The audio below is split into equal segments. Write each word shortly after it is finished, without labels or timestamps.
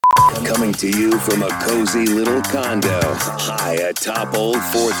Coming to you from a cozy little condo high atop Old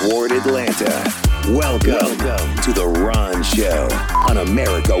 4th Ward, Atlanta. Welcome to The Ron Show on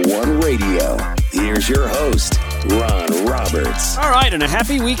America One Radio. Here's your host, Ron Roberts. All right, and a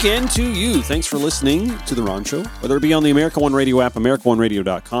happy weekend to you. Thanks for listening to The Ron Show, whether it be on the America One Radio app,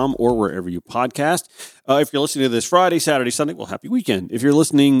 AmericaOneRadio.com, or wherever you podcast. If you're listening to this Friday, Saturday, Sunday, well, happy weekend. If you're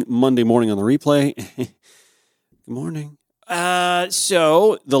listening Monday morning on the replay, good morning.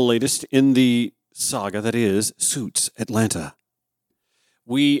 So, the latest in the saga that is Suits Atlanta.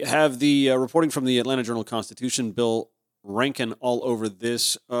 We have the reporting from the Atlanta Journal-Constitution, Bill Rankin, all over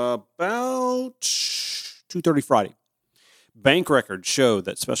this about 2:30 Friday. Bank records show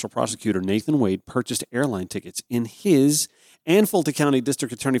that Special Prosecutor Nathan Wade purchased airline tickets in his and Fulton County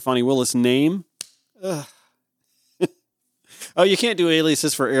District Attorney Fani Willis' name. Oh, you can't do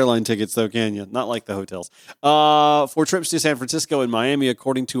aliases for airline tickets, though, can you? Not like the hotels. For trips to San Francisco and Miami,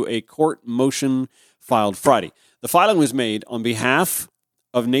 according to a court motion filed Friday. The filing was made on behalf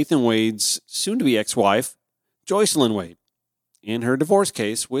of Nathan Wade's soon-to-be ex-wife, Joycelyn Wade, in her divorce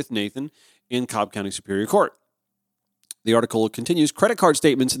case with Nathan in Cobb County Superior Court. The article continues, credit card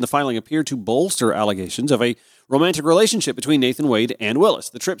statements in the filing appear to bolster allegations of a romantic relationship between Nathan Wade and Willis.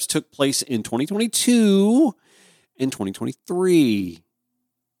 The trips took place in 2022 and 2023.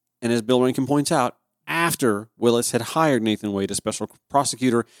 And as Bill Rankin points out, after Willis had hired Nathan Wade as special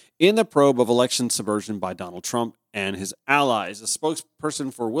prosecutor in the probe of election subversion by Donald Trump and his allies. A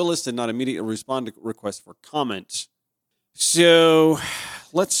spokesperson for Willis did not immediately respond to requests for comment. So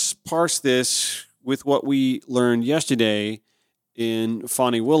let's parse this with what we learned yesterday in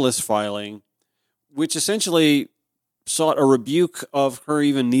Fani Willis filing, which essentially sought a rebuke of her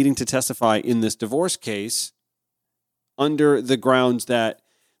even needing to testify in this divorce case under the grounds that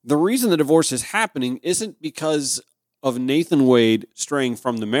the reason the divorce is happening isn't because of Nathan Wade straying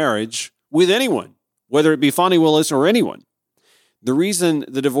from the marriage with anyone, whether it be Fani Willis or anyone. The reason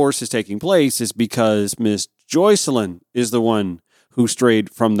the divorce is taking place is because Miss Joycelyn is the one who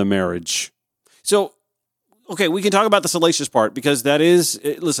strayed from the marriage. So, okay, we can talk about the salacious part because that is,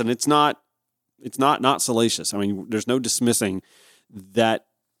 listen, it's not salacious. I mean, there's no dismissing that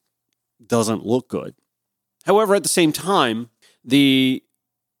doesn't look good. However, at the same time, the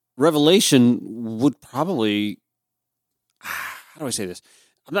revelation would probably, how do I say this?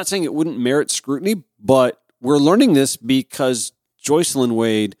 I'm not saying it wouldn't merit scrutiny, but we're learning this because Joycelyn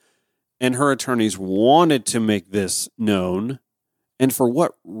Wade and her attorneys wanted to make this known. And for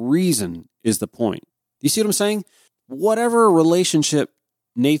what reason is the point? Do you see what I'm saying? Whatever relationship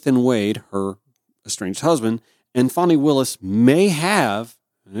Nathan Wade, her estranged husband, and Fani Willis may have,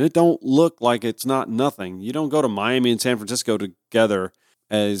 it don't look like it's not nothing. You don't go to Miami and San Francisco together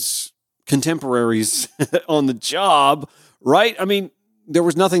as contemporaries on the job, right? I mean, there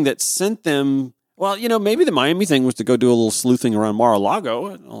was nothing that sent them. Well, you know, maybe the Miami thing was to go do a little sleuthing around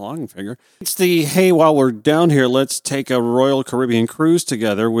Mar-a-Lago. I can figure. It's the, hey, while we're down here, let's take a Royal Caribbean cruise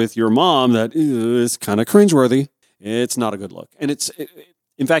together with your mom that is kind of cringeworthy. It's not a good look. And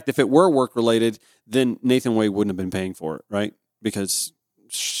in fact, if it were work-related, then Nathan Wade wouldn't have been paying for it, right? Because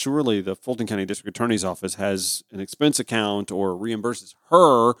surely the Fulton County District Attorney's Office has an expense account or reimburses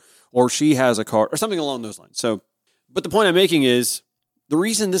her, or she has a card or something along those lines. So, but the point I'm making is the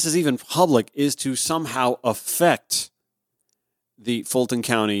reason this is even public is to somehow affect the Fulton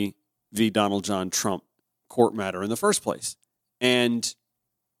County v. Donald John Trump court matter in the first place. And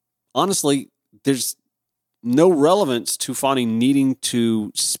honestly, there's no relevance to Fani needing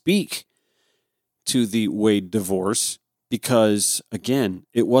to speak to the Wade divorce because, again,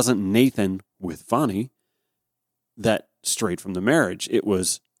 it wasn't Nathan with Fani that strayed from the marriage. It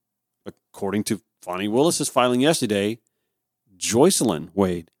was, according to Fani Willis's filing yesterday, Joycelyn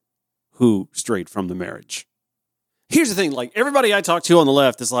Wade who strayed from the marriage. Here's the thing, like everybody I talk to on the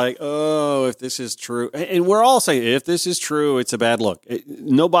left is like, oh, if this is true, and we're all saying if this is true, it's a bad look.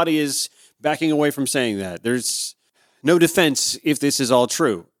 Nobody is backing away from saying that. There's no defense if this is all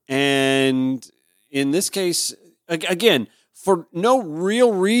true. And in this case, again, for no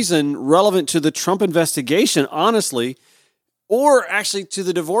real reason relevant to the Trump investigation, honestly, or actually to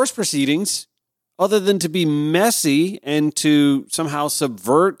the divorce proceedings, other than to be messy and to somehow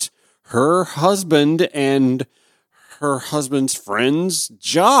subvert her husband and her husband's friend's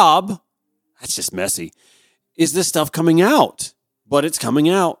job. That's just messy. Is this stuff coming out? But it's coming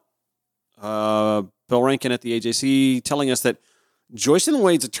out. Bill Rankin at the AJC telling us that Joycelyn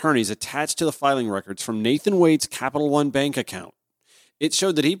Wade's attorneys attached to the filing records from Nathan Wade's Capital One bank account. It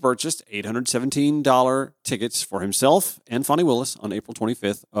showed that he purchased $817 tickets for himself and Fani Willis on April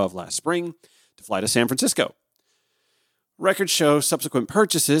 25th of last spring to fly to San Francisco. Records show subsequent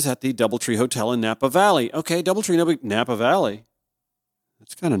purchases at the Doubletree Hotel in Napa Valley. Okay, Doubletree, Napa Valley.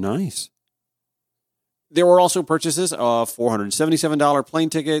 That's kind of nice. There were also purchases of $477 plane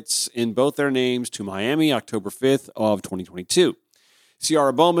tickets in both their names to Miami, October 5th of 2022.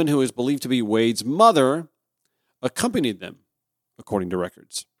 Ciara Bowman, who is believed to be Wade's mother, accompanied them, according to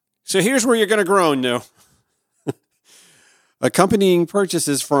records. So here's where you're going to groan, no. Accompanying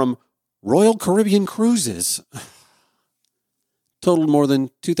purchases from Royal Caribbean Cruises totaled more than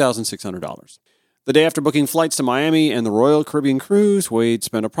 $2,600. The day after booking flights to Miami and the Royal Caribbean cruise, Wade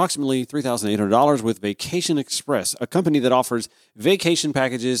spent approximately $3,800 with Vacation Express, a company that offers vacation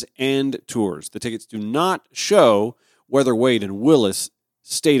packages and tours. The tickets do not show whether Wade and Willis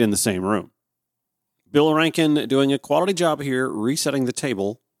stayed in the same room. Bill Rankin doing a quality job here, resetting the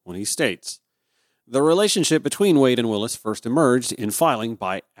table when he states, the relationship between Wade and Willis first emerged in filing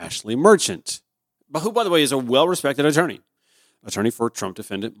by Ashley Merchant, who, by the way, is a well-respected attorney for Trump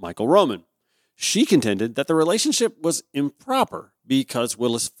defendant Michael Roman. She contended that the relationship was improper because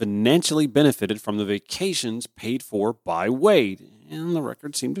Willis financially benefited from the vacations paid for by Wade, and the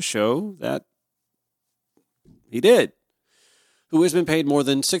records seem to show that he did, who has been paid more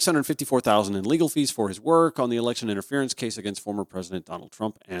than $654,000 in legal fees for his work on the election interference case against former President Donald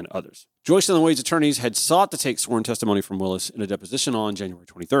Trump and others. Joycelyn and Wade's attorneys had sought to take sworn testimony from Willis in a deposition on January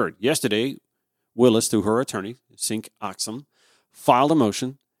 23rd. Yesterday, Willis, through her attorney, Sink Oxum, filed a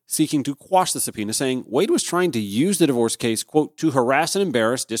motion seeking to quash the subpoena, saying Wade was trying to use the divorce case, quote, to harass and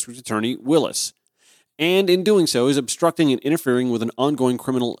embarrass District Attorney Willis, and in doing so is obstructing and interfering with an ongoing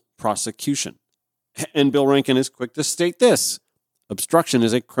criminal prosecution. And Bill Rankin is quick to state this. Obstruction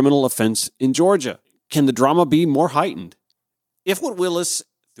is a criminal offense in Georgia. Can the drama be more heightened? If what Willis,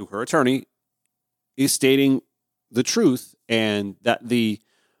 through her attorney, is stating the truth and that the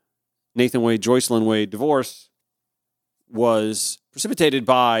Nathan Wade, Joycelyn Wade divorce was precipitated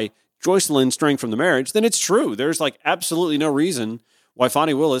by Joycelyn straying from the marriage, then it's true. There's absolutely no reason why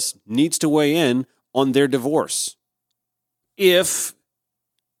Fani Willis needs to weigh in on their divorce. If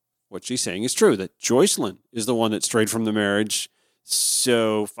what she's saying is true, that Joycelyn is the one that strayed from the marriage,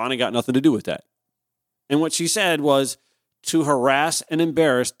 so Fani got nothing to do with that. And what she said was to harass and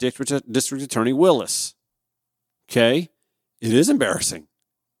embarrass District Attorney Willis. Okay? It is embarrassing.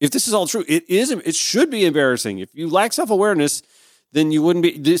 If this is all true, it should be embarrassing. If you lack self-awareness, then you wouldn't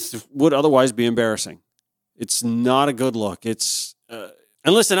be, this would otherwise be embarrassing. It's not a good look. And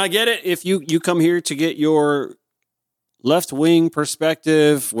listen, I get it. If you come here to get your left-wing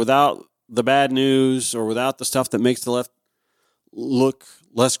perspective without the bad news or without the stuff that makes the left look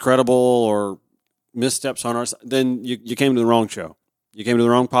less credible or missteps on our side, then you came to the wrong show. You came to the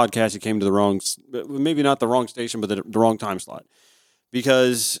wrong podcast. You came to the wrong, maybe not the wrong station, but the wrong time slot.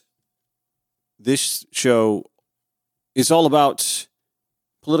 Because this show is all about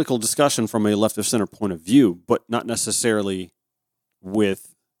political discussion from a left of center point of view, but not necessarily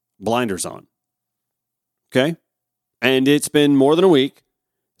with blinders on. Okay? And it's been more than a week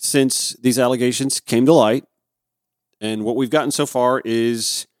since these allegations came to light. And what we've gotten so far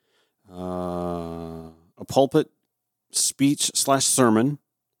is a pulpit speech/sermon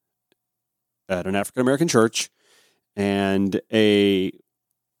at an African-American church and I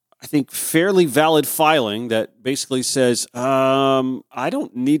think, fairly valid filing that basically says, I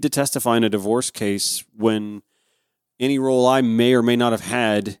don't need to testify in a divorce case when any role I may or may not have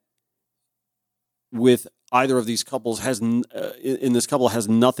had with either of these couples in this couple has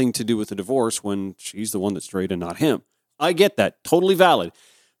nothing to do with the divorce when she's the one that strayed and not him. I get that. Totally valid.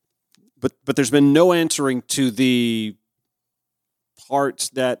 But there's been no answering to the part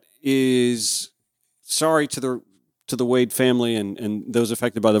that is sorry to the Wade family and those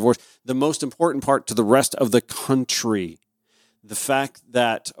affected by the divorce. The most important part to the rest of the country, the fact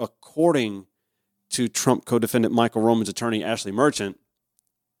that according to Trump co-defendant Michael Roman's attorney, Ashley Merchant,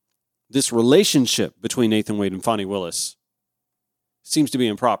 this relationship between Nathan Wade and Fani Willis seems to be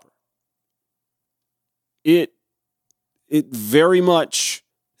improper. It very much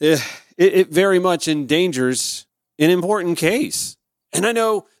endangers an important case. And I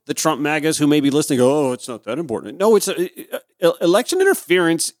know the Trump MAGAs who may be listening go, oh, it's not that important. No, election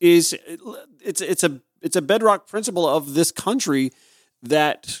interference is it's a bedrock principle of this country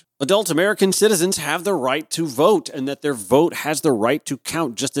that adult American citizens have the right to vote and that their vote has the right to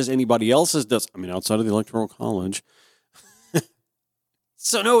count just as anybody else's does. I mean, outside of the Electoral College.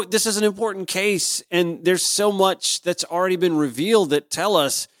 So no, this is an important case, and there's so much that's already been revealed that tell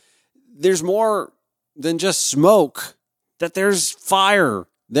us there's more than just smoke, that there's fire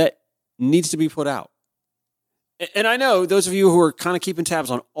that needs to be put out. And I know those of you who are kind of keeping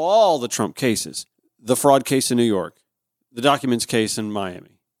tabs on all the Trump cases, the fraud case in New York, the documents case in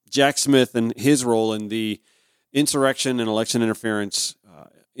Miami. Jack Smith and his role in the insurrection and election interference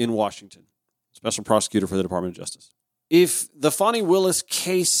in Washington. Special prosecutor for the Department of Justice. If the Fani Willis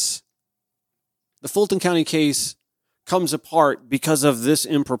case, the Fulton County case, comes apart because of this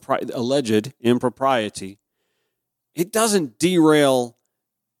alleged impropriety, it doesn't derail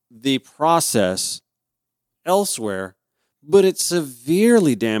the process elsewhere, but it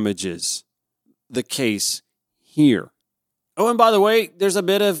severely damages the case here. Oh, and by the way, there's a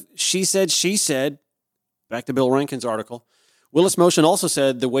bit of she said, back to Bill Rankin's article. Willis' motion also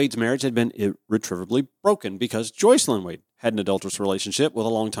said the Wade's marriage had been irretrievably broken because Joycelyn Wade had an adulterous relationship with a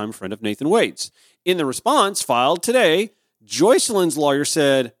longtime friend of Nathan Wade's. In the response filed today, Joycelyn's lawyer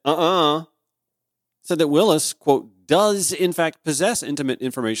said, said that Willis, quote, does in fact possess intimate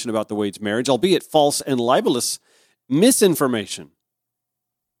information about the Wade's marriage, albeit false and libelous misinformation.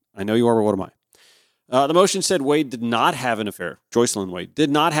 I know you are, but what am I? The motion said Wade did not have an affair. Joycelyn Wade did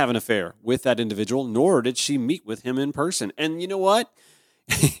not have an affair with that individual, nor did she meet with him in person. And you know what?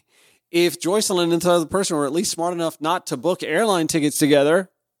 If Joycelyn and the other person were at least smart enough not to book airline tickets together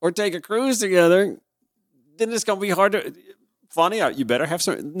or take a cruise together, then it's going to be hard to... Funny, you better have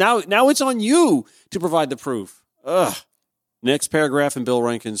some... Now it's on you to provide the proof. Ugh. Next paragraph in Bill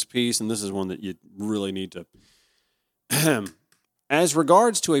Rankin's piece, and this is one that you really need to... As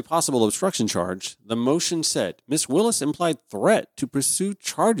regards to a possible obstruction charge, the motion said Ms. Willis implied threat to pursue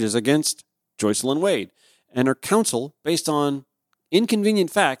charges against Joycelyn Wade and her counsel based on inconvenient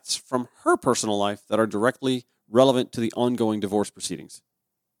facts from her personal life that are directly relevant to the ongoing divorce proceedings. ...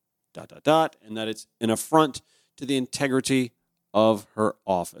 And that it's an affront to the integrity of her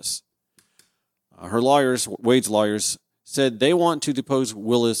office. Her lawyers, Wade's lawyers, said they want to depose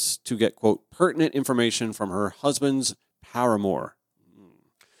Willis to get, quote, pertinent information from her husband's paramour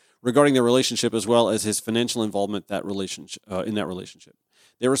regarding their relationship as well as his financial involvement in that relationship.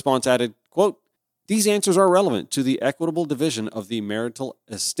 Their response added, quote, these answers are relevant to the equitable division of the marital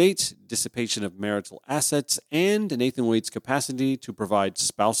estate, dissipation of marital assets, and Nathan Wade's capacity to provide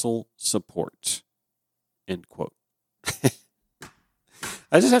spousal support. End quote.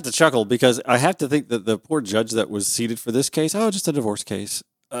 I just have to chuckle because I have to think that the poor judge that was seated for this case, just a divorce case.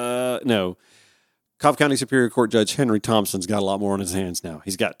 No. Cobb County Superior Court Judge Henry Thompson's got a lot more on his hands now.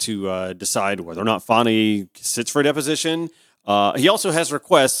 He's got to decide whether or not Fani sits for a deposition. He also has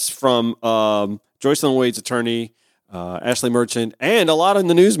requests from Joycelyn Wade's attorney, Ashley Merchant, and a lot in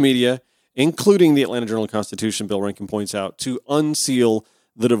the news media, including the Atlanta Journal-Constitution, Bill Rankin points out, to unseal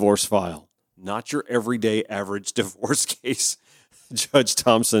the divorce file. Not your everyday average divorce case, Judge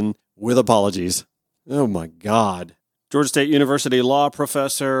Thompson, with apologies. Oh, my God. Georgia State University law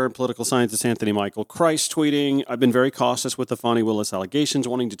professor and political scientist Anthony Michael Christ tweeting, I've been very cautious with the Fani Willis allegations,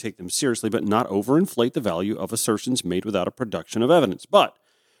 wanting to take them seriously, but not overinflate the value of assertions made without a production of evidence. But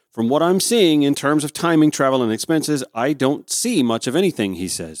from what I'm seeing in terms of timing, travel, and expenses, I don't see much of anything, he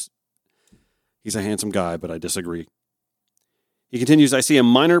says. He's a handsome guy, but I disagree. He continues, I see a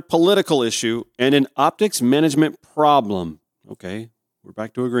minor political issue and an optics management problem. Okay, we're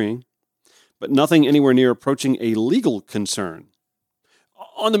back to agreeing. But nothing anywhere near approaching a legal concern.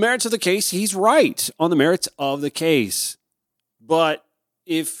 On the merits of the case, he's right. On the merits of the case. But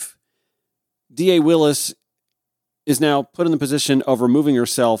if D.A. Willis is now put in the position of removing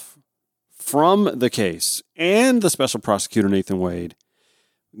herself from the case and the special prosecutor, Nathan Wade,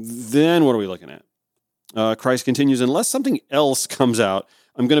 then what are we looking at? Christ continues, unless something else comes out,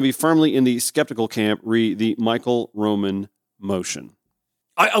 I'm going to be firmly in the skeptical camp, re the Michael Roman motion.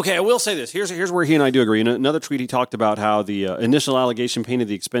 I will say this. Here's where he and I do agree. In another tweet, he talked about how the initial allegation painted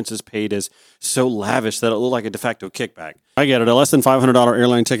the expenses paid as so lavish that it looked like a de facto kickback. I get it. A less than $500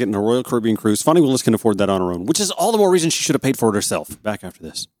 airline ticket and a Royal Caribbean cruise. Fani Willis can afford that on her own, which is all the more reason she should have paid for it herself. Back after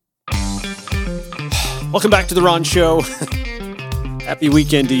this. Welcome back to The Ron Show. Happy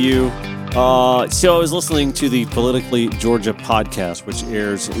weekend to you. So I was listening to the Politically Georgia podcast, which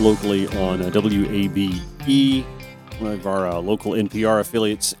airs locally on WABE, one of our local NPR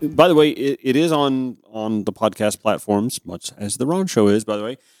affiliates. By the way, it is on the podcast platforms, much as The Ron Show is, by the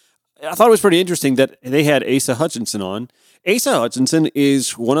way. I thought it was pretty interesting that they had Asa Hutchinson on. Asa Hutchinson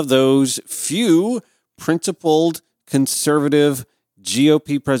is one of those few principled, conservative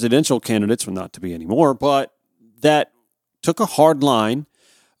GOP presidential candidates, well, not to be anymore, but that took a hard line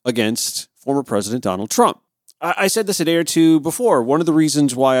against former President Donald Trump. I said this a day or two before. One of the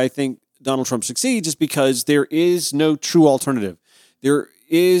reasons why I think Donald Trump succeeds is because there is no true alternative. There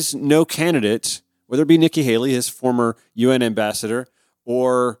is no candidate, whether it be Nikki Haley, his former UN ambassador,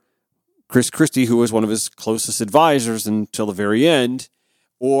 or Chris Christie, who was one of his closest advisors until the very end,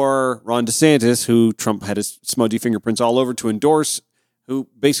 or Ron DeSantis, who Trump had his smudgy fingerprints all over to endorse, who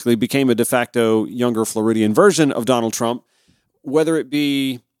basically became a de facto younger Floridian version of Donald Trump, whether it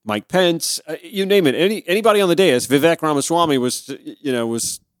be Mike Pence, you name it, anybody on the dais. Vivek Ramaswamy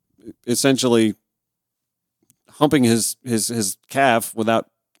was essentially humping his calf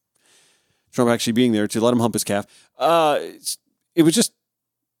without Trump actually being there to let him hump his calf. It was just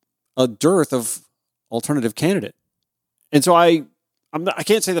a dearth of alternative candidate. And so I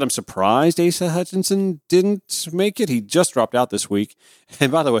can't say that I'm surprised Asa Hutchinson didn't make it. He just dropped out this week.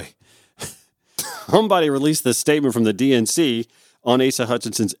 And by the way, somebody released this statement from the DNC on Asa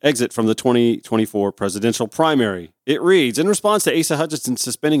Hutchinson's exit from the 2024 presidential primary. It reads, in response to Asa Hutchinson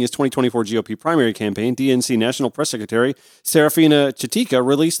suspending his 2024 GOP primary campaign, DNC National Press Secretary Serafina Chitika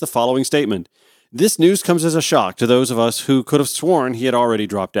released the following statement. This news comes as a shock to those of us who could have sworn he had already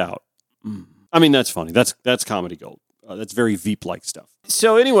dropped out. I mean, that's funny. That's comedy gold. That's very Veep-like stuff.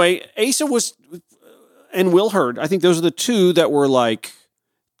 So anyway, Asa was, and Will Hurd, I think those are the two that were like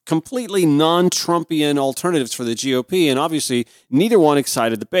completely non-Trumpian alternatives for the GOP, and obviously neither one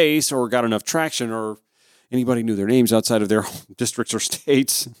excited the base or got enough traction or anybody knew their names outside of their districts or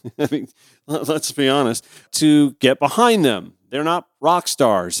states. I mean, let's be honest, to get behind them. They're not rock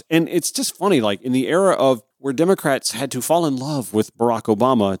stars. And it's just funny, like in the era of where Democrats had to fall in love with Barack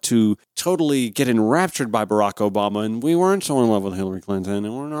Obama to totally get enraptured by Barack Obama, and we weren't so in love with Hillary Clinton,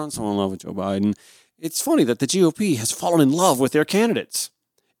 and we're not so in love with Joe Biden. It's funny that the GOP has fallen in love with their candidates.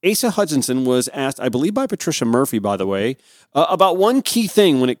 Asa Hutchinson was asked, I believe by Patricia Murphy, by the way, about one key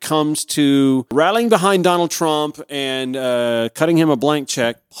thing when it comes to rallying behind Donald Trump and cutting him a blank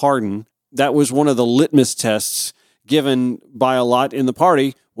check, pardon. That was one of the litmus tests given by a lot in the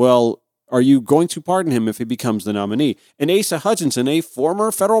party. Well, are you going to pardon him if he becomes the nominee? And Asa Hutchinson, a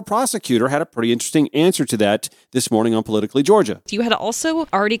former federal prosecutor, had a pretty interesting answer to that this morning on Politically Georgia. You had also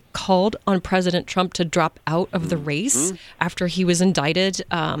already called on President Trump to drop out of the race after he was indicted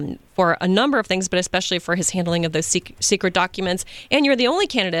for a number of things, but especially for his handling of those secret documents. And you're the only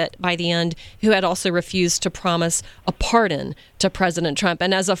candidate by the end who had also refused to promise a pardon to President Trump.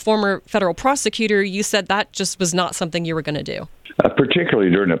 And as a former federal prosecutor, you said that just was not something you were going to do.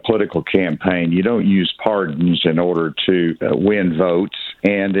 Particularly during a political campaign, you don't use pardons in order to win votes,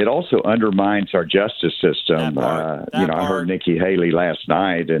 and it also undermines our justice system. I heard Nikki Haley last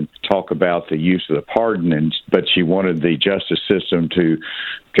night and talk about the use of the pardon, but she wanted the justice system to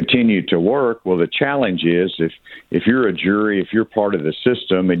continue to work. Well, the challenge is if you're a jury, if you're part of the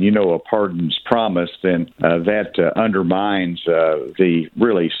system, and you know a pardon's promised, then that undermines the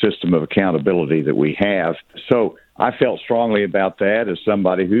really system of accountability that we have. So I felt strongly about that as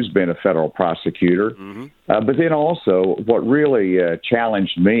somebody who's been a federal prosecutor. But then also what really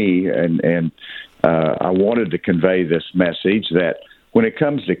challenged me, and I wanted to convey this message, that when it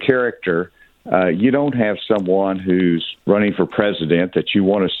comes to character, you don't have someone who's running for president that you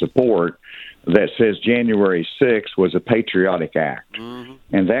want to support that says January 6th was a patriotic act.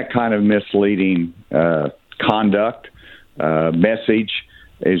 And that kind of misleading conduct, message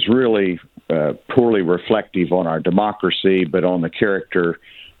is really poorly reflective on our democracy, but on the character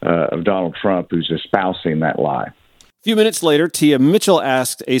of Donald Trump, who's espousing that lie. A few minutes later, Tia Mitchell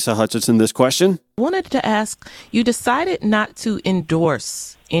asked Asa Hutchinson this question. I wanted to ask, you decided not to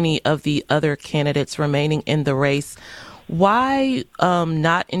endorse any of the other candidates remaining in the race. Why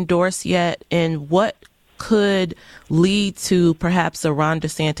not endorse yet, and what could lead to perhaps a Ron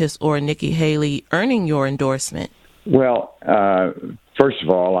DeSantis or a Nikki Haley earning your endorsement? Well, first of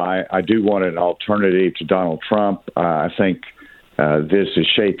all, I do want an alternative to Donald Trump. I think this is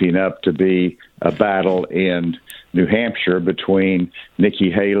shaping up to be a battle in New Hampshire between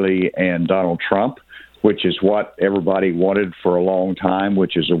Nikki Haley and Donald Trump, which is what everybody wanted for a long time,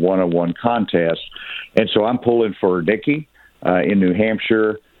 which is a one-on-one contest. And so I'm pulling for Nikki in New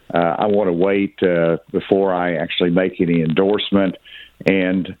Hampshire. I want to wait before I actually make any endorsement.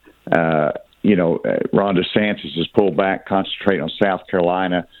 And Ron DeSantis has pulled back, concentrate on South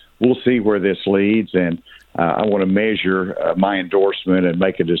Carolina. We'll see where this leads, and I want to measure my endorsement and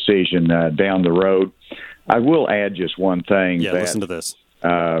make a decision down the road. I will add just one thing. Yeah, listen to this.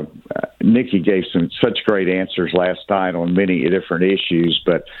 Nikki gave such great answers last night on many different issues,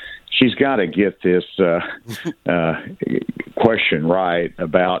 but she's got to get this question right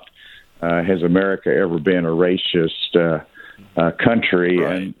about has America ever been a racist country?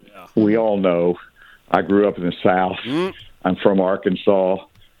 Right. And we all know I grew up in the South. I'm from Arkansas,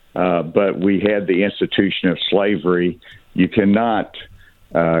 but we had the institution of slavery. You cannot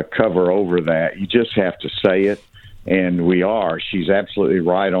cover over that. You just have to say it. and we are. She's absolutely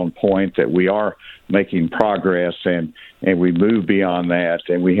right on point that we are making progress, and we move beyond that,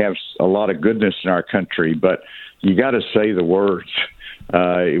 and we have a lot of goodness in our country. But you got to say the words.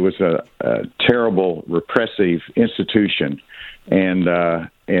 It was a terrible, repressive institution, and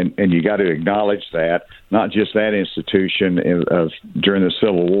you got to acknowledge that, not just that institution during the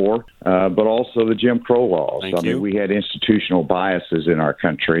Civil War, but also the Jim Crow laws. I mean, we had institutional biases in our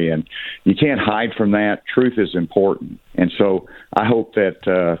country, and you can't hide from that. Truth is important. And so I hope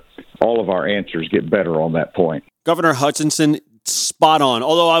that all of our answers get better on that point. Governor Hutchinson, spot on.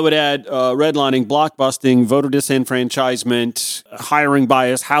 Although I would add redlining, blockbusting, voter disenfranchisement, hiring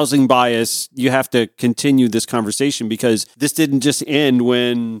bias, housing bias. You have to continue this conversation because this didn't just end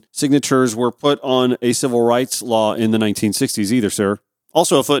when signatures were put on a civil rights law in the 1960s either, sir.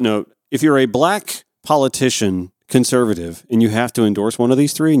 Also a footnote, if you're a black politician, conservative, and you have to endorse one of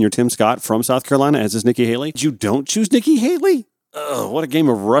these three, and you're Tim Scott from South Carolina, as is Nikki Haley, you don't choose Nikki Haley? What a game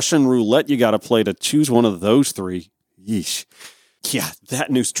of Russian roulette you got to play to choose one of those three. Yeesh. Yeah, that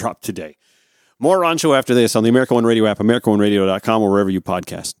news dropped today. More Ron Show after this on the America One Radio app, AmericaOneRadio.com, or wherever you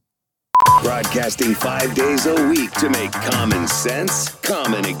podcast. Broadcasting 5 days a week to make common sense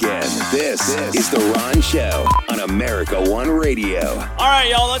common again. This is The Ron Show on America One Radio. All right,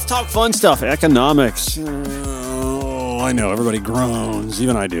 y'all, let's talk fun stuff. Economics. Oh, I know, everybody groans.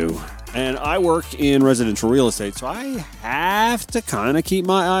 Even I do. And I work in residential real estate, so I have to kind of keep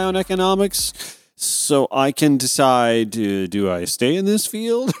my eye on economics so I can decide, do I stay in this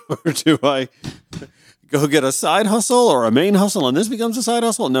field or do I go get a side hustle or a main hustle and this becomes a side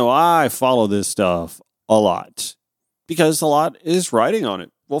hustle? No, I follow this stuff a lot because a lot is riding on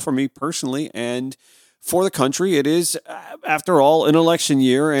it. Well, for me personally and for the country, it is, after all, an election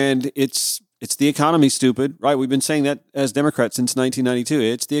year, and it's the economy, stupid, right? We've been saying that as Democrats since 1992.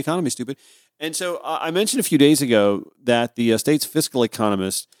 It's the economy, stupid. And so I mentioned a few days ago that the state's fiscal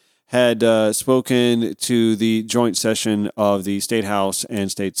economist had spoken to the joint session of the State House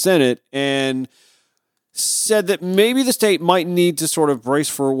and State Senate and said that maybe the state might need to sort of brace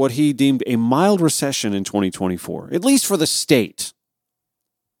for what he deemed a mild recession in 2024, at least for the state.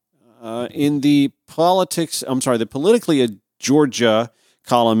 In the Politically Georgia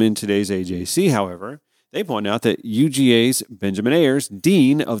column in today's AJC, however, they point out that UGA's Benjamin Ayers,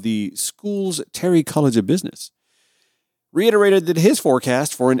 dean of the school's Terry College of Business, reiterated that his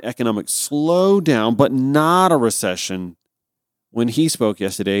forecast for an economic slowdown, but not a recession, when he spoke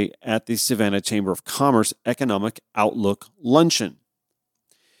yesterday at the Savannah Chamber of Commerce Economic Outlook Luncheon.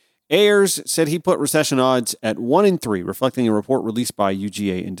 Ayers said he put recession odds at 1 in 3, reflecting a report released by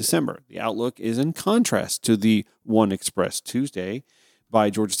UGA in December. The outlook is in contrast to the one expressed Tuesday by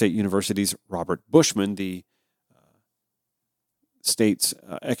Georgia State University's Robert Bushman, the state's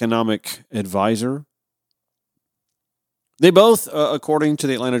economic advisor. They both, according to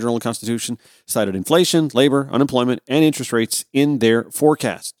the Atlanta Journal-Constitution, cited inflation, labor, unemployment, and interest rates in their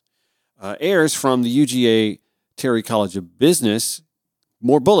forecast. Ayers from the UGA Terry College of Business,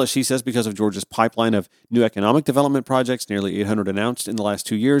 more bullish, he says, because of Georgia's pipeline of new economic development projects, nearly 800 announced in the last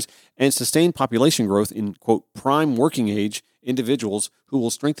 2 years, and sustained population growth in, quote, prime working age individuals who will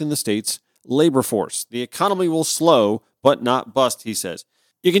strengthen the state's labor force. The economy will slow, but not bust, he says.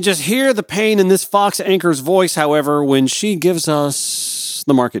 You can just hear the pain in this Fox anchor's voice, however, when she gives us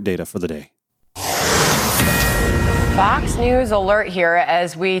the market data for the day. Fox News alert here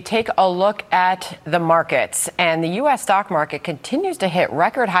as we take a look at the markets. And the U.S. stock market continues to hit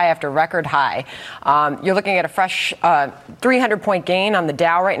record high after record high. You're looking at a fresh 300-point gain on the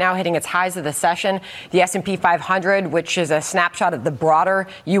Dow right now, hitting its highs of the session. The S&P 500, which is a snapshot of the broader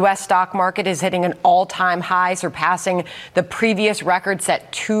U.S. stock market, is hitting an all-time high, surpassing the previous record set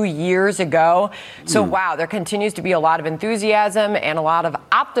 2 years ago. So, wow, there continues to be a lot of enthusiasm and a lot of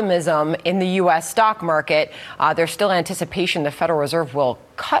optimism in the U.S. stock market. There's still anticipation the Federal Reserve will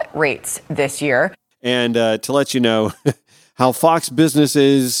cut rates this year. And to let you know how Fox Business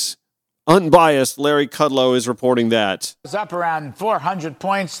is unbiased, Larry Kudlow is reporting that. It's up around 400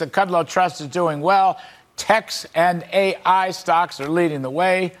 points. The Kudlow Trust is doing well. Techs and AI stocks are leading the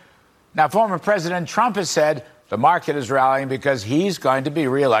way. Now, former President Trump has said the market is rallying because he's going to be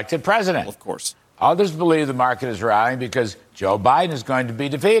reelected president. Well, of course. Others believe the market is rallying because Joe Biden is going to be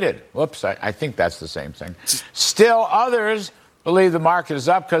defeated. Whoops, I think that's the same thing. Still, others believe the market is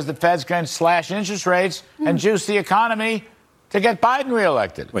up because the Fed's going to slash interest rates and juice the economy to get Biden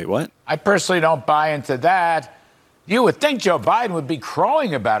reelected. Wait, what? I personally don't buy into that. You would think Joe Biden would be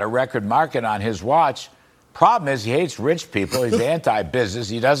crowing about a record market on his watch. Problem is, he hates rich people. He's anti-business.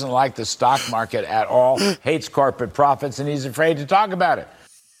 He doesn't like the stock market at all, hates corporate profits, and he's afraid to talk about it.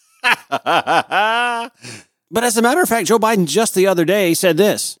 But as a matter of fact, Joe Biden just the other day said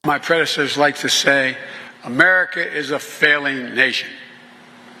this. My predecessors like to say, America is a failing nation.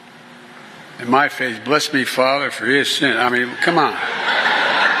 In my faith, bless me, Father, for his sin. I mean, come on.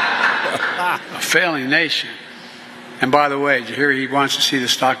 A failing nation. And by the way, did you hear he wants to see the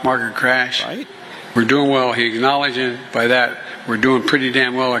stock market crash? Right. We're doing well. He acknowledging by that we're doing pretty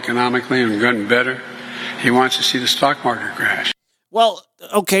damn well economically and getting better. He wants to see the stock market crash. Well,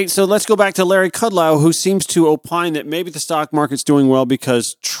 okay, so let's go back to Larry Kudlow, who seems to opine that maybe the stock market's doing well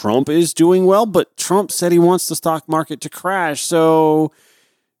because Trump is doing well, but Trump said he wants the stock market to crash. So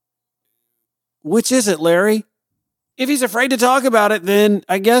which is it, Larry? If he's afraid to talk about it, then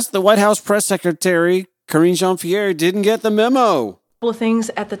I guess the White House press secretary, Karine Jean-Pierre, didn't get the memo. Couple of things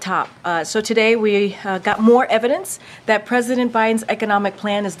at the top. So today we got more evidence that President Biden's economic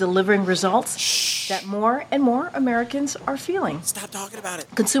plan is delivering results that more and more Americans are feeling. Stop talking about it.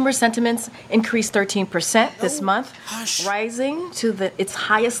 Consumer sentiments increased 13% this month, rising to its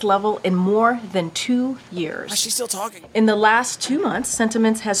highest level in more than 2 years. Why is she still talking? In the last 2 months,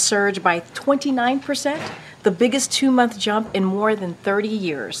 sentiments has surged by 29%. The biggest 2-month jump in more than 30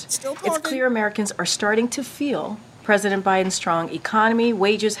 years. Still talking. It's clear Americans are starting to feel President Biden's strong economy.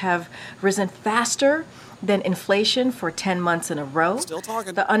 Wages have risen faster than inflation for 10 months in a row. Still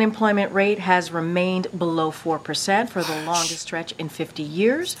talking. The unemployment rate has remained below 4% for the longest stretch in 50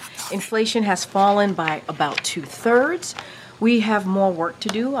 years. Inflation has fallen by about 2/3. We have more work to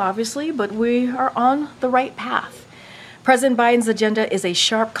do, obviously, but we are on the right path. President Biden's agenda is a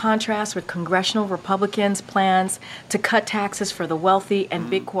sharp contrast with congressional Republicans' plans to cut taxes for the wealthy and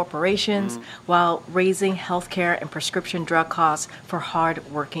big corporations while raising health care and prescription drug costs for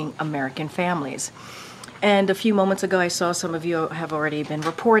hard-working American families. And a few moments ago, I saw some of you have already been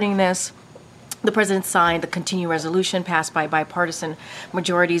reporting this. The president signed the continuing resolution passed by bipartisan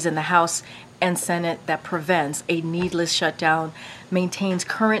majorities in the House and Senate that prevents a needless shutdown, maintains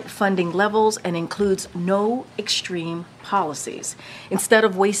current funding levels, and includes no extreme policies. Instead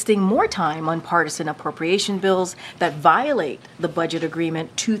of wasting more time on partisan appropriation bills that violate the budget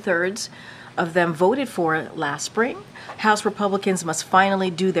agreement 2/3 of them voted for last spring, House Republicans must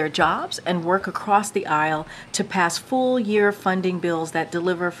finally do their jobs and work across the aisle to pass full-year funding bills that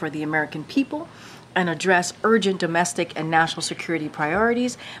deliver for the American people and address urgent domestic and national security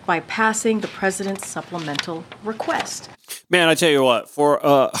priorities by passing the president's supplemental request. Man, I tell you what, for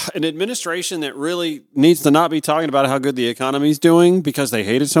an administration that really needs to not be talking about how good the economy's doing because they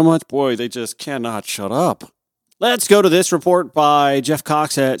hate it so much, boy, they just cannot shut up. Let's go to this report by Jeff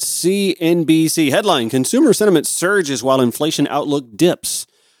Cox at CNBC. Headline, Consumer Sentiment Surges While Inflation Outlook Dips.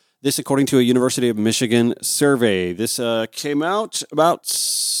 This according to a University of Michigan survey. This came out about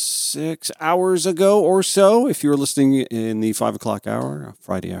 6 hours ago or so, if you were listening in the 5 o'clock hour,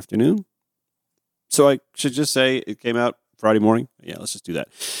 Friday afternoon. So I should just say it came out Friday morning. Yeah, let's just do that.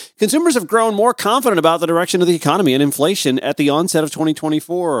 Consumers have grown more confident about the direction of the economy and inflation at the onset of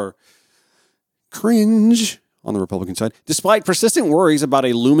 2024. Cringe on the Republican side. Despite persistent worries about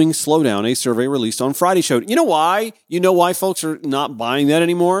a looming slowdown, a survey released on Friday showed. You know why? You know why folks are not buying that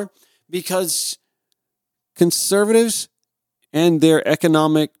anymore? Because conservatives and their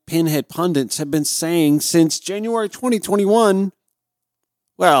economic pinhead pundits have been saying since January 2021,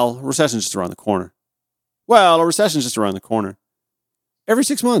 well, recession's just around the corner. Well, a recession's just around the corner. Every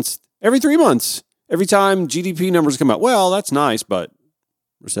 6 months, every 3 months, every time GDP numbers come out, well, that's nice, but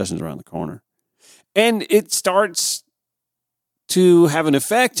recession's around the corner. And it starts to have an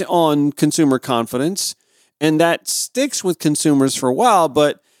effect on consumer confidence, and that sticks with consumers for a while,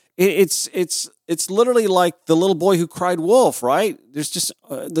 but it's literally like the little boy who cried wolf, right? There's just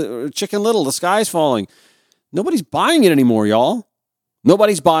the Chicken Little, the sky's falling. Nobody's buying it anymore, y'all.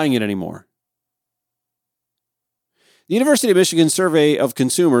 Nobody's buying it anymore. The University of Michigan survey of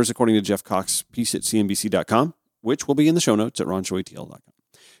consumers, according to Jeff Cox's piece at CNBC.com, which will be in the show notes at ronshowatl.com,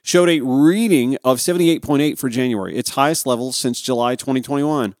 showed a reading of 78.8 for January, its highest level since July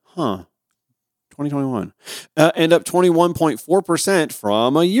 2021. 2021. And up 21.4%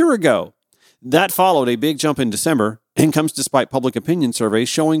 from a year ago. That followed a big jump in December and comes despite public opinion surveys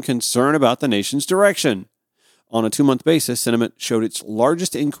showing concern about the nation's direction. On a 2-month basis, sentiment showed its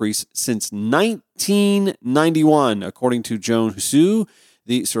largest increase since 1991, according to Joan Hsu,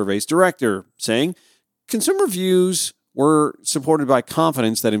 the survey's director, saying consumer views were supported by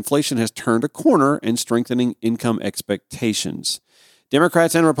confidence that inflation has turned a corner and strengthening income expectations.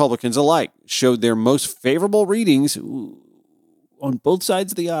 Democrats and Republicans alike showed their most favorable readings on both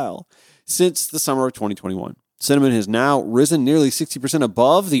sides of the aisle since the summer of 2021. Sentiment has now risen nearly 60%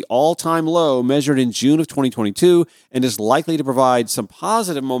 above the all-time low measured in June of 2022 and is likely to provide some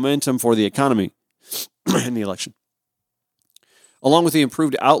positive momentum for the economy. in the election. Along with the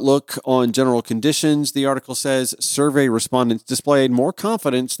improved outlook on general conditions, the article says survey respondents displayed more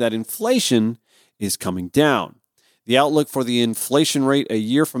confidence that inflation is coming down. The outlook for the inflation rate a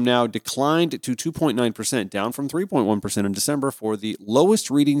year from now declined to 2.9%, down from 3.1% in December for the lowest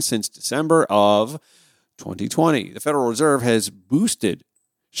reading since December of 2020. The Federal Reserve has boosted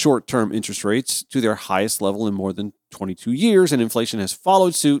short-term interest rates to their highest level in more than 22 years, and inflation has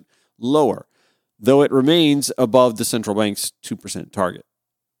followed suit lower, though it remains above the central bank's 2% target.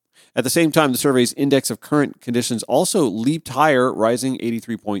 At the same time, the survey's index of current conditions also leaped higher, rising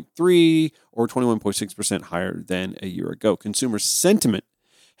 83.3 or 21.6% higher than a year ago. Consumer sentiment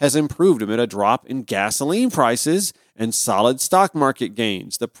has improved amid a drop in gasoline prices and solid stock market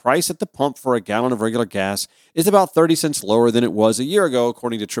gains. The price at the pump for a gallon of regular gas is about 30 cents lower than it was a year ago,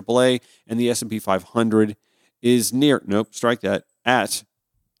 according to AAA, and the S&P 500 is at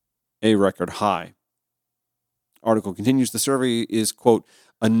a record high. Article continues, the survey is, quote,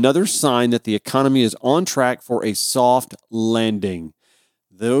 another sign that the economy is on track for a soft landing.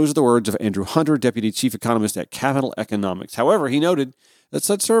 Those are the words of Andrew Hunter, Deputy Chief Economist at Capital Economics. However, he noted that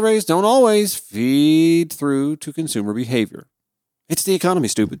such surveys don't always feed through to consumer behavior. It's the economy,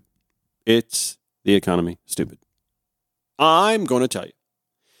 stupid. It's the economy, stupid. I'm going to tell you,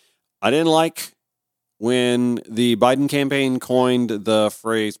 I didn't like when the Biden campaign coined the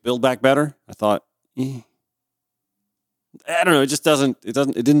phrase "Build Back Better." I thought, I don't know. It just it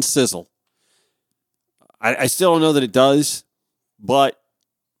didn't sizzle. I still don't know that it does, but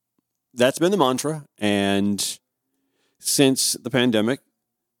that's been the mantra. And since the pandemic,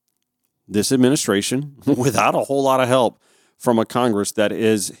 this administration, without a whole lot of help from a Congress that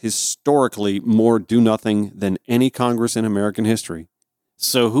is historically more do-nothing than any Congress in American history.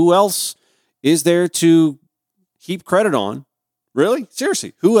 So who else is there to heap credit on? Really?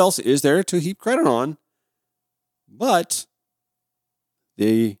 Seriously, who else is there to heap credit on but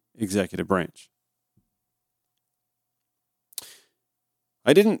the executive branch?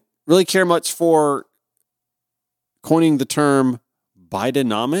 I didn't really care much for coining the term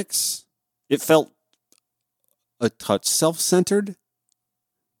Bidenomics. It felt a touch self-centered,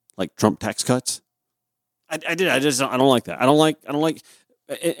 like Trump tax cuts. I don't like that. I don't like,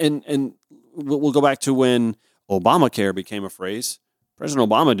 and we'll go back to when Obamacare became a phrase. President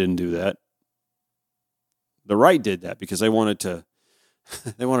Obama didn't do that. The right did that because they wanted to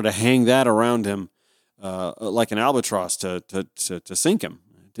hang that around him like an albatross to sink him.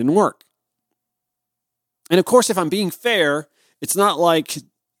 It didn't work. And of course, if I'm being fair, it's not like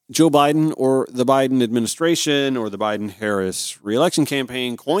Joe Biden or the Biden administration or the Biden-Harris reelection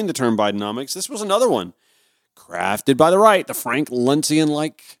campaign coined the term Bidenomics. This was another one crafted by the right, the Frank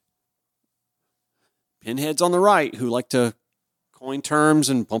Luntzian-like pinheads on the right who like to coin terms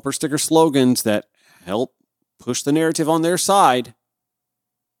and bumper sticker slogans that help push the narrative on their side,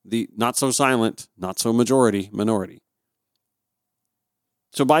 the not so silent, not so minority.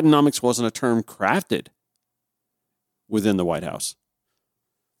 So Bidenomics wasn't a term crafted within the White House.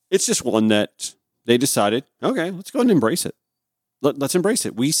 It's just one that they decided, okay, let's go ahead and embrace it. Let's embrace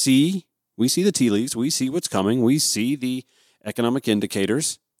it. We see the tea leaves. We see what's coming. We see the economic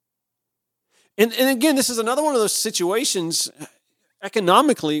indicators. And again, this is another one of those situations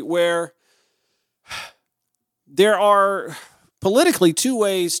economically where there are politically two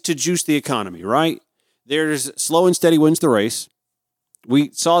ways to juice the economy, right? There's slow and steady wins the race.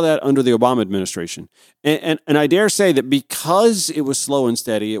 We saw that under the Obama administration. And I dare say that because it was slow and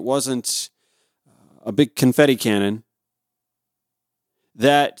steady, it wasn't a big confetti cannon,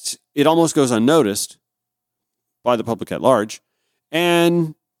 that it almost goes unnoticed by the public at large.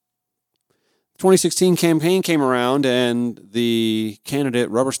 And the 2016 campaign came around and the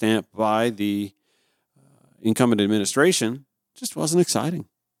candidate rubber stamped by the incumbent administration just wasn't exciting.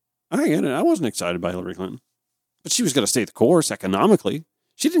 I get it. I wasn't excited by Hillary Clinton. But she was going to stay the course economically.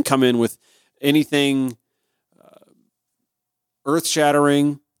 She didn't come in with anything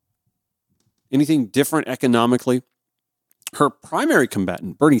earth-shattering, anything different economically. Her primary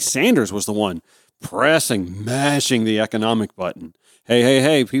combatant, Bernie Sanders, was the one mashing the economic button.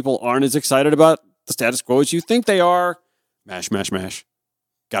 Hey, people aren't as excited about the status quo as you think they are. Mash.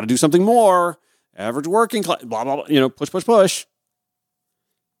 Got to do something more. Average working class, blah, blah, blah, push.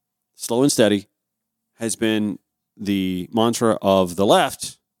 Slow and steady has been the mantra of the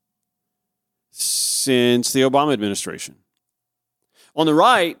left since the Obama administration. On the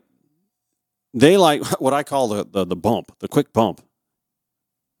right, they like what I call the bump, the quick bump,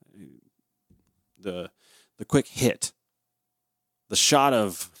 the quick hit, the shot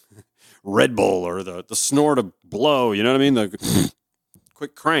of Red Bull or the snort of blow, you know what I mean? The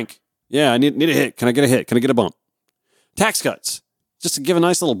quick crank, Yeah, I need a hit. Can I get a hit? Can I get a bump? Tax cuts, just to give a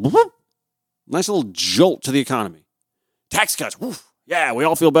nice little jolt to the economy. Tax cuts, woof. Yeah, we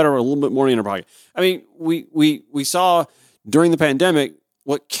all feel better with a little bit more in our pocket. I mean, we saw during the pandemic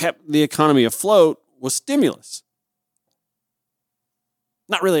what kept the economy afloat was stimulus.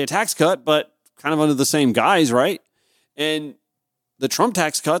 Not really a tax cut, but kind of under the same guise, right? And the Trump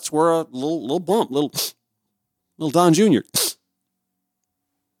tax cuts were a little bump, little Don Jr.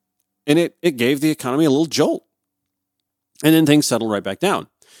 And it gave the economy a little jolt. And then things settled right back down.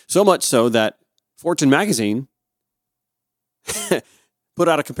 So much so that Fortune magazine put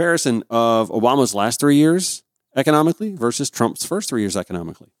out a comparison of Obama's last 3 years economically versus Trump's first 3 years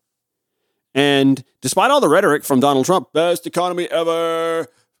economically. And despite all the rhetoric from Donald Trump, best economy ever,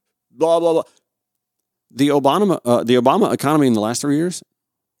 blah, blah, blah, the Obama economy in the last 3 years,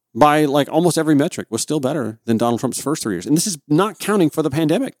 by like almost every metric, was still better than Donald Trump's first 3 years. And this is not counting for the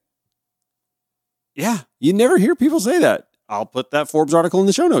pandemic. Yeah, you never hear people say that. I'll put that Forbes article in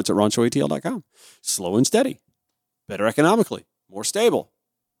the show notes at ronshowatl.com. Slow and steady, better economically, more stable.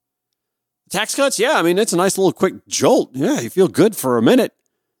 Tax cuts, yeah, I mean, it's a nice little quick jolt. Yeah, you feel good for a minute.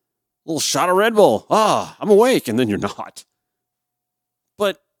 A little shot of Red Bull. I'm awake, and then you're not.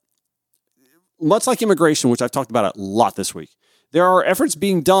 But much like immigration, which I've talked about a lot this week, there are efforts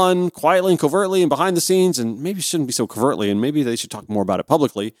being done quietly and covertly and behind the scenes, and maybe shouldn't be so covertly, and maybe they should talk more about it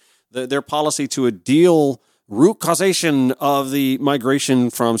publicly. Their policy to deal root causation of the migration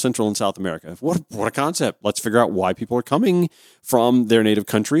from Central and South America. What a concept. Let's figure out why people are coming from their native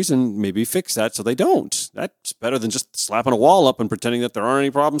countries and maybe fix that so they don't. That's better than just slapping a wall up and pretending that there aren't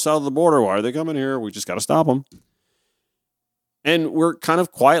any problems south of the border. Why are they coming here? We just got to stop them. And we're kind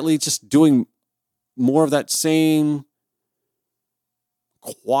of quietly just doing more of that same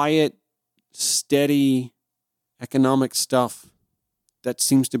quiet, steady economic stuff that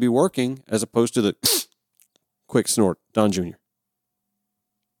seems to be working as opposed to the quick snort, Don Jr.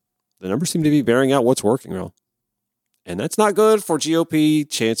 The numbers seem to be bearing out what's working, well. And that's not good for GOP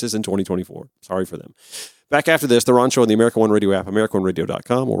chances in 2024. Sorry for them. Back after this, The Ron Show on the America One Radio app,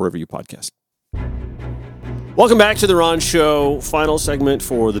 AmericaOneRadio.com, or wherever you podcast. Welcome back to The Ron Show. Final segment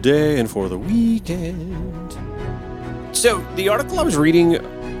for the day and for the weekend. So, the article I was reading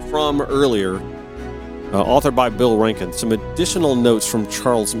from earlier, authored by Bill Rankin, some additional notes from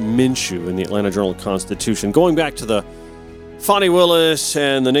Charles Minshew in the Atlanta Journal-Constitution, going back to the Fani Willis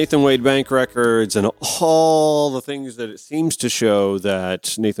and the Nathan Wade bank records and all the things that it seems to show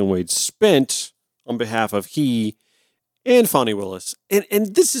that Nathan Wade spent on behalf of he and Fani Willis.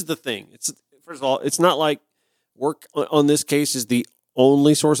 And this is the thing. First of all, it's not like work on this case is the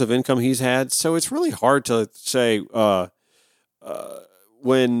only source of income he's had, so it's really hard to say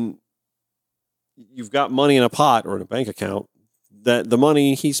when you've got money in a pot or in a bank account, that the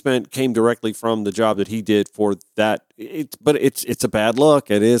money he spent came directly from the job that he did for that. But it's a bad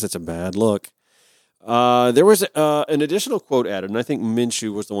look. It's a bad look. There was an additional quote added, and I think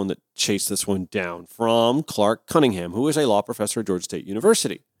Minshew was the one that chased this one down, from Clark Cunningham, who is a law professor at Georgia State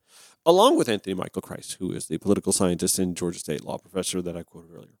University, along with Anthony Michael Christ, who is the political scientist and Georgia State law professor that I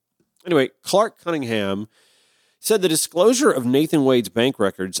quoted earlier. Anyway, Clark Cunningham said the disclosure of Nathan Wade's bank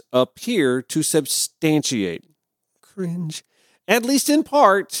records appear to substantiate, cringe, at least in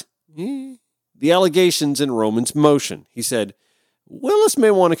part, the allegations in Roman's motion. He said, Willis may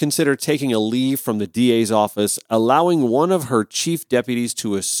want to consider taking a leave from the DA's office, allowing one of her chief deputies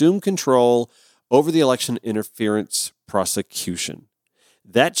to assume control over the election interference prosecution.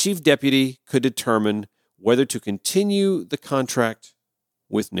 That chief deputy could determine whether to continue the contract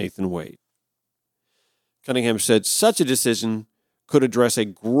with Nathan Wade. Cunningham said such a decision could address a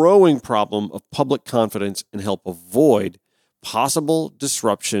growing problem of public confidence and help avoid possible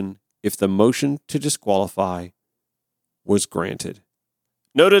disruption if the motion to disqualify was granted.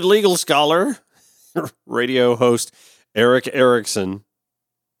 Noted legal scholar, radio host Eric Erickson,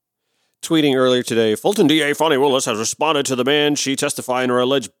 tweeting earlier today, Fulton DA Fani Willis has responded to the man she testified in her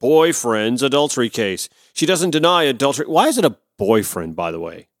alleged boyfriend's adultery case. She doesn't deny adultery. Why is it a boyfriend, by the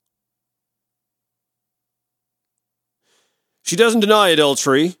way? She doesn't deny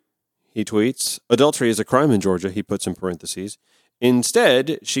adultery, he tweets. Adultery is a crime in Georgia, he puts in parentheses.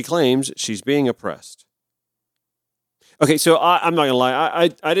 Instead, she claims she's being oppressed. Okay, so I'm not going to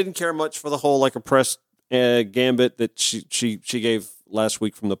lie. I didn't care much for the whole oppressed gambit that she gave last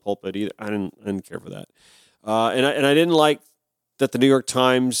week from the pulpit either. I didn't care for that. And I didn't like that the New York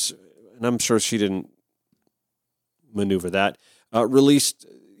Times, and I'm sure she didn't maneuver that, released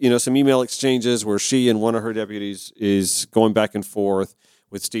some email exchanges where she and one of her deputies is going back and forth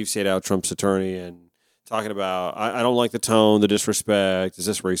with Steve Sadow, Trump's attorney, and talking about, I don't like the tone, the disrespect. Is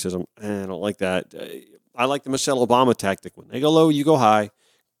this racism? I don't like that. I like the Michelle Obama tactic. When they go low, you go high.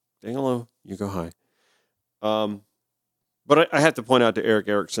 They go low, you go high. But I have to point out to Eric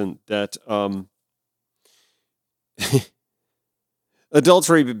Erickson that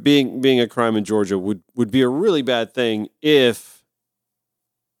adultery being a crime in Georgia would be a really bad thing if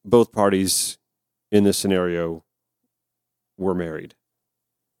both parties in this scenario were married.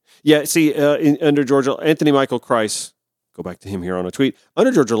 Yeah, see, under Georgia, Anthony Michael Christ, go back to him here on a tweet.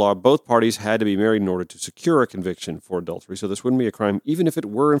 Under Georgia law, both parties had to be married in order to secure a conviction for adultery. So this wouldn't be a crime, even if it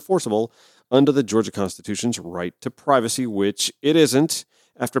were enforceable under the Georgia Constitution's right to privacy, which it isn't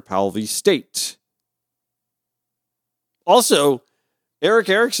after Powell v. State. Also, Eric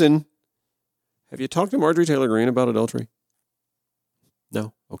Erickson, have you talked to Marjorie Taylor Greene about adultery?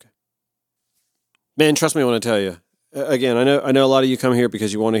 No? Okay. Man, trust me when I tell you. Again, I know a lot of you come here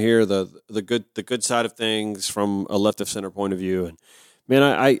because you want to hear the good side of things from a left of center point of view, and man,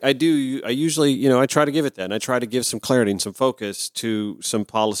 I usually I try to give it that, and I try to give some clarity and some focus to some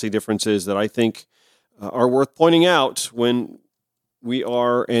policy differences that I think are worth pointing out when we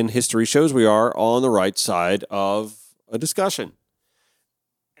are, and history shows we are, on the right side of a discussion.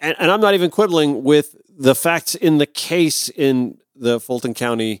 And I'm not even quibbling with the facts in the case in the Fulton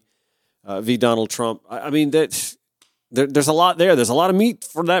County v. Donald Trump. I mean that. There's a lot there. There's a lot of meat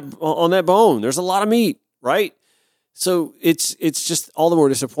for that on that bone. There's a lot of meat, right? So it's just all the more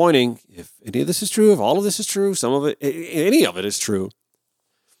disappointing if any of this is true, if all of this is true, some of it, any of it is true,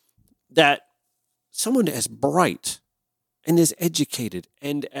 that someone as bright and as educated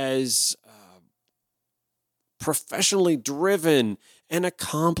and as professionally driven and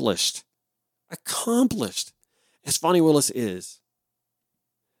accomplished as Fani Willis is,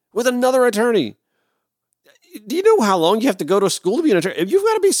 with another attorney. Do you know how long you have to go to school to be an attorney? You've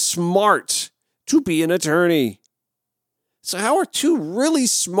got to be smart to be an attorney. So how are two really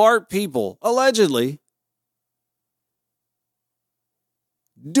smart people, allegedly,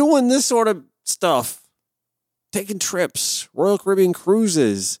 doing this sort of stuff, taking trips, Royal Caribbean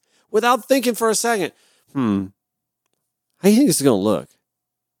cruises, without thinking for a second, how do you think this is going to look?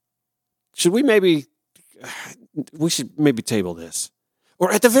 We should maybe table this. Or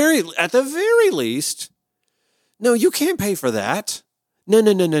at the very least, no, you can't pay for that. No.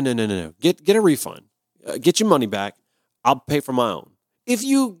 Get a refund. Get your money back. I'll pay for my own. If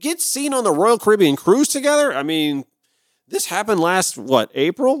you get seen on the Royal Caribbean cruise together, I mean, this happened last,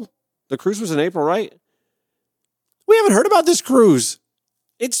 April? The cruise was in April, right? We haven't heard about this cruise.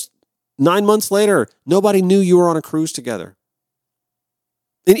 It's 9 months later. Nobody knew you were on a cruise together.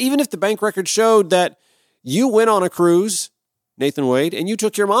 And even if the bank record showed that you went on a cruise, Nathan Wade, and you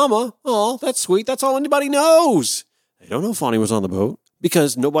took your mama, oh, that's sweet. That's all anybody knows. They don't know Fani was on the boat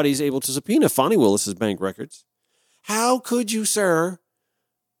because nobody's able to subpoena Fani Willis's bank records. How could you, sir,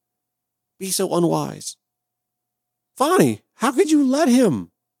 be so unwise? Fani, how could you let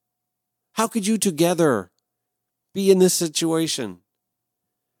him? How could you together be in this situation?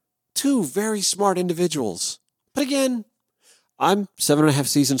 Two very smart individuals. But again, I'm 7.5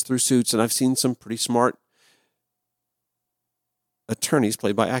 seasons through Suits, and I've seen some pretty smart attorneys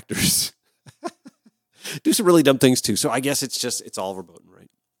played by actors do some really dumb things too. So I guess it's all verboten, right?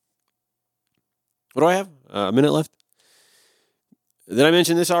 What do I have? A minute left. Did I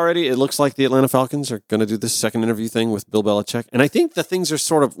mention this already? It looks like the Atlanta Falcons are going to do this second interview thing with Bill Belichick. And I think the things are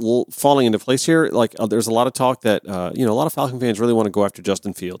sort of falling into place here. Like there's a lot of talk that, a lot of Falcon fans really want to go after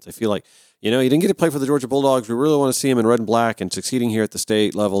Justin Fields. They feel like, he didn't get to play for the Georgia Bulldogs. We really want to see him in red and black and succeeding here at the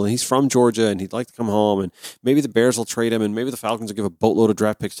state level. And he's from Georgia and he'd like to come home. And maybe the Bears will trade him and maybe the Falcons will give a boatload of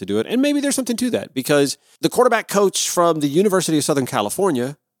draft picks to do it. And maybe there's something to that because the quarterback coach from the University of Southern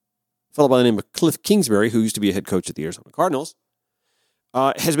California, a fellow by the name of Cliff Kingsbury, who used to be a head coach at the Arizona Cardinals,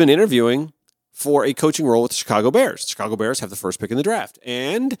 has been interviewing for a coaching role with the Chicago Bears. The Chicago Bears have the first pick in the draft.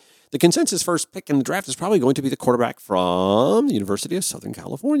 And the consensus first pick in the draft is probably going to be the quarterback from the University of Southern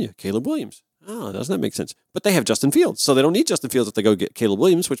California, Caleb Williams. Oh, doesn't that make sense? But they have Justin Fields, so they don't need Justin Fields if they go get Caleb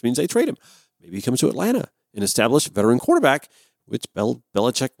Williams, which means they trade him. Maybe he comes to Atlanta, an established veteran quarterback, which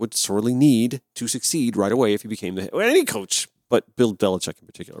Belichick would sorely need to succeed right away if he became any coach. But Bill Belichick in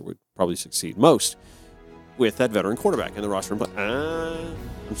particular would probably succeed most with that veteran quarterback in the roster. But I'm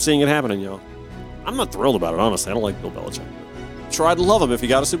seeing it happening, y'all. I'm not thrilled about it, honestly. I don't like Bill Belichick. Sure, I'd love him if he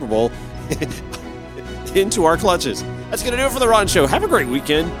got a Super Bowl into our clutches. That's going to do it for The Ron Show. Have a great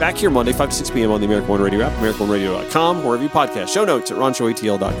weekend. Back here Monday, 5 to 6 p.m. on the American One Radio app, AmericanOneRadio.com, wherever you podcast. Show notes at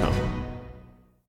RonShowATL.com.